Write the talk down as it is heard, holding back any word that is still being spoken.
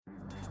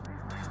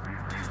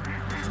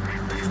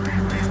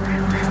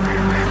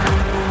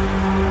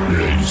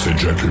Ladies and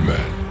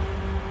gentlemen,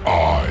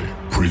 I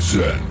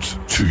present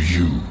to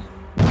you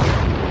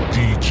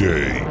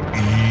DJ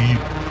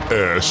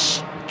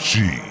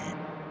ESG.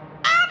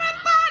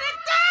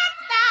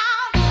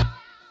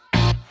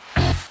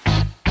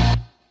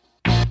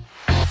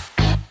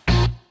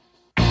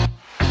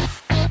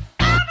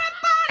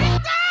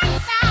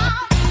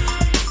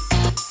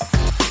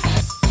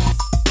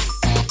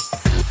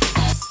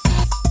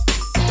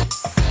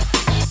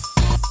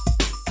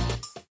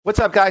 What's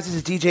up, guys? This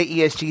is DJ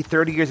ESG,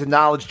 30 years of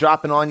knowledge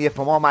dropping on you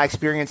from all my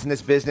experience in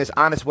this business,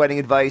 honest wedding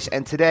advice.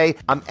 And today,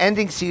 I'm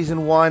ending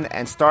season 1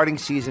 and starting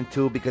season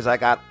 2 because I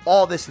got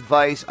all this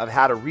advice of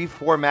how to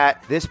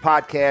reformat this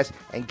podcast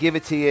and give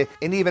it to you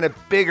in even a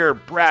bigger,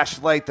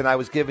 brash light than I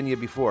was giving you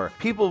before.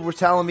 People were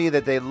telling me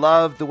that they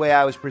loved the way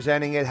I was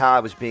presenting it, how I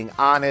was being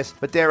honest,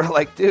 but they were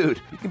like,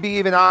 dude, you can be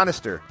even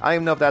honester. I don't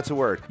even know if that's a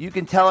word. You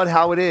can tell it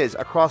how it is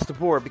across the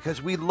board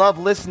because we love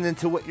listening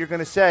to what you're going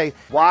to say.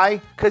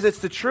 Why? Because it's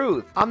the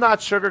truth. I'm not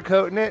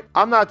sugarcoating it.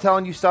 I'm not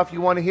telling you stuff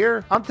you want to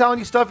hear. I'm telling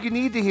you stuff you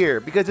need to hear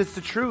because it's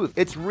the truth.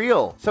 It's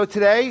real. So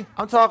today,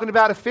 I'm talking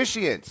about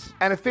officiants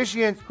and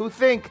officiants who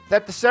think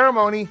that the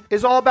ceremony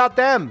is all about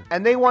them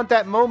and they want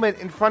that moment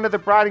in front of the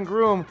bride and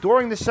groom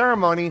during the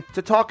ceremony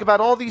to talk about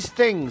all these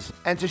things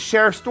and to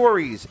share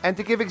stories and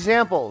to give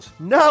examples.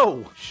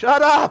 No,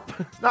 shut up.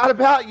 It's not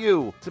about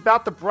you. It's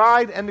about the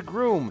bride and the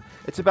groom.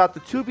 It's about the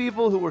two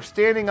people who are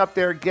standing up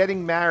there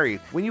getting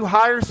married. When you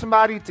hire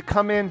somebody to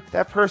come in,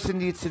 that person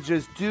needs to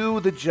just do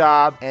the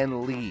job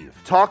and leave.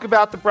 Talk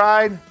about the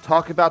bride,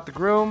 talk about the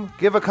groom,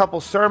 give a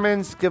couple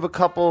sermons, give a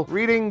couple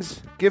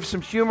readings, give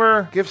some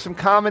humor, give some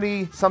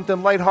comedy,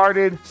 something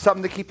lighthearted,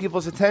 something to keep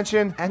people's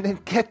attention, and then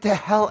get the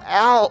hell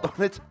out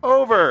when it's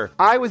over.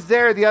 I was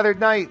there the other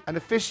night. An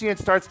officiant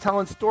starts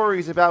telling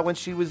stories about when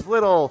she was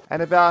little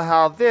and about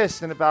how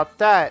this and about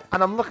that.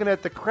 And I'm looking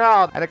at the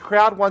crowd, and the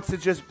crowd wants to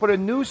just put a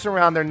noose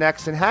around their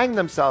necks and hang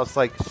themselves.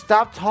 Like,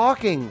 stop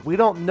talking. We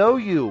don't know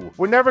you.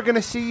 We're never going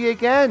to see you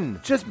again.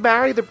 Just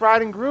marry the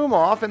bride and groom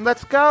off and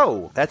let's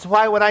go. That's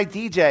why when I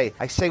DJ,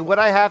 I say what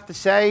I have to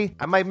say.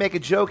 I might make a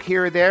joke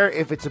here or there.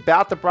 If it's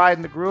about the bride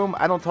and the groom,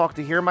 I don't talk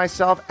to hear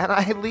myself and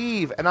I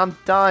leave and I'm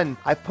done.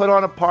 I put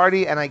on a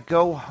party and I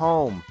go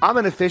home. I'm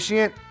an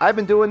officiant. I've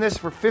been doing this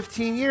for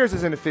 15 years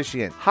as an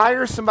officiant.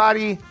 Hire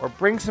somebody or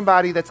bring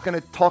somebody that's going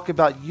to talk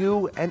about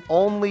you and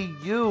only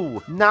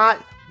you, not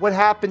what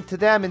happened to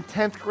them in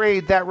 10th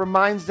grade that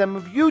reminds them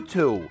of you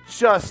two.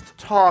 Just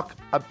talk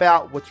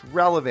about what's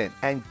relevant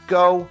and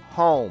go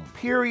home.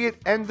 Period.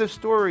 End of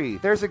story.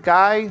 There's a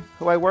guy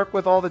who I work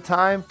with all the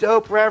time,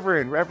 dope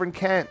Reverend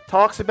Kent,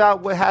 talks about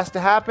what has to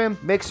happen,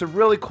 makes a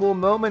really cool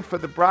moment for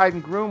the bride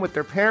and groom with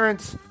their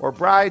parents, or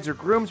brides or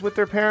grooms with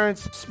their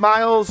parents,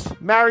 smiles,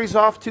 marries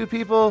off two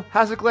people,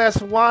 has a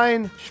glass of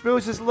wine,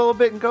 schmoozes a little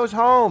bit and goes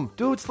home.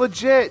 Dude, it's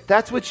legit.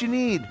 That's what you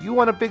need. You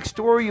want a big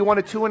story, you want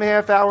a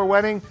 2.5 hour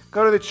wedding,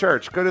 go to the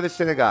church, go to the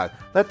synagogue,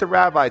 let the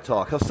rabbi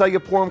talk. He'll sell you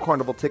Purim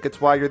Carnival tickets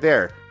while you're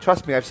there.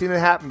 Trust me, I've seen it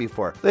happen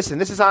before. Listen,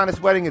 this is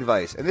Honest Wedding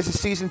Advice, and this is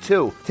Season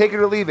 2. Take it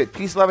or leave it.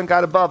 Peace, love, and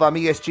God above. I'm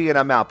ESG, and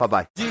I'm out.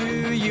 Bye-bye.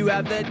 Do you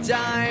have the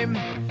time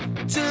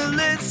to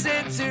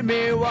listen to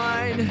me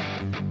whine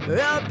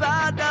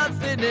about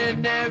nothing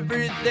and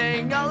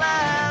everything all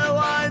at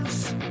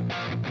once?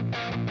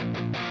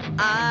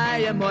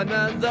 I am one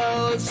of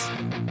those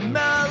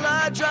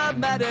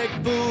melodramatic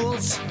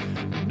fools,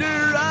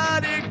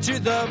 neurotic to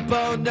the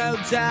bone, no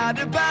doubt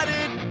about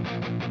it.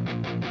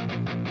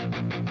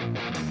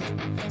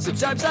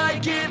 Sometimes I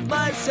give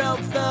myself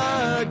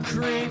the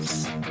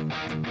creeps.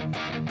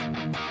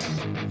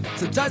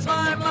 Sometimes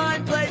my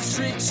mind plays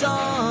tricks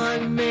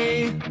on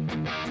me.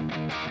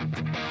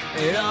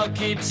 It all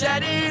keeps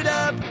adding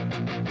up.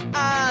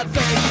 I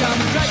think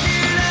I'm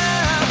cracking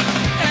up.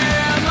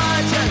 Am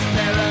I just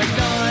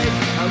paranoid?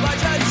 Am I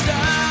just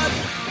up?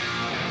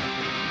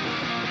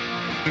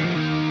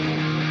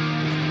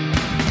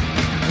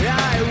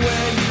 I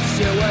went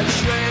to a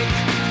shrink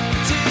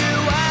to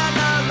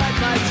analyze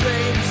my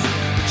dreams.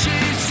 She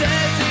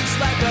says it's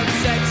like a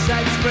sex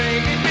that's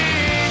bringing me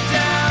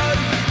down.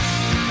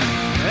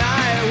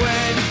 I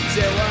went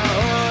to a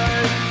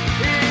whore.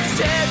 He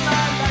said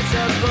my life's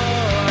a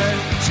bore.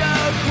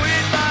 Choke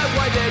with my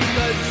wife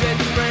because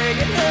it's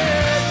bringing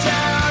her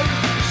down.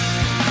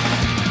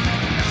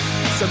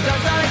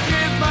 Sometimes I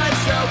give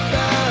myself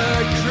the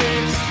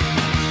creeps.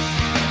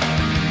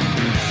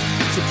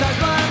 Sometimes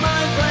my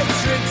mind plays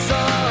tricks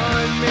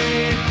on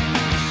me.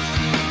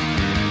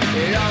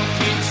 It all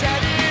keeps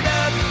adding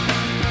up.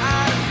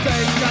 I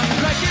think I'm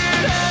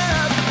cracking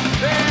up.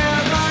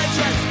 Am I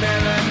just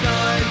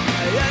paranoid?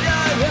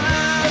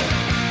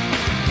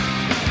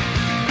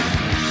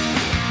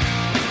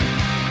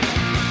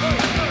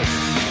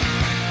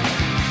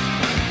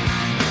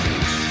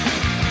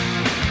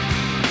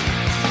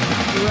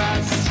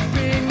 Grass